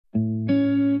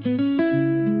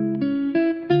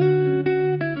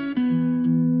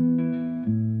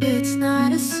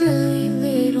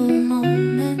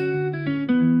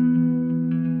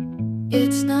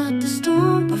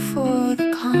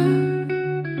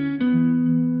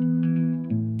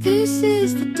This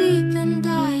is the deep and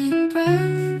dying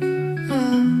breath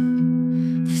of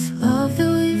this love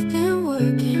that we've been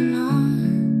working on.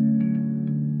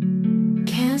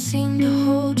 Can't seem to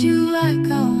hold you like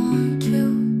I want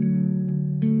to,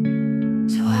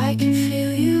 so I can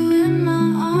feel you in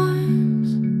my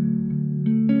arms.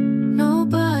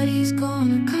 Nobody's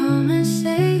gonna come and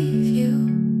save you.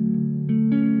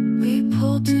 We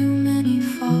pulled too many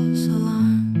false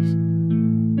alarms.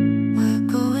 We're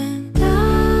going down,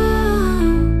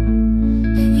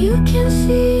 and you can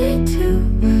see it too.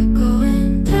 We're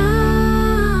going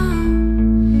down,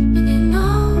 and you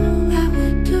know that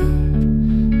we're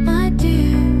doomed. My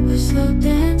dear, we're slow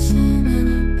dancing in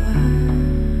a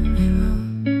burning room.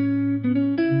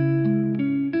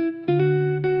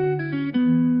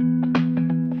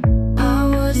 I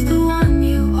was the one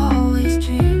you always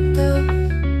dreamed of.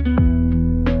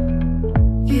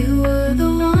 You were the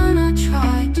one I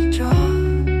tried to draw.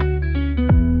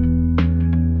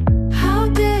 How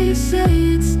dare you say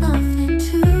it's nothing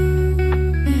to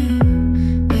me?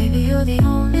 Baby, you're the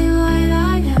only light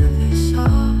I ever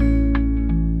saw.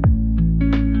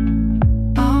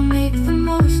 I'll make the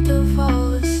most of all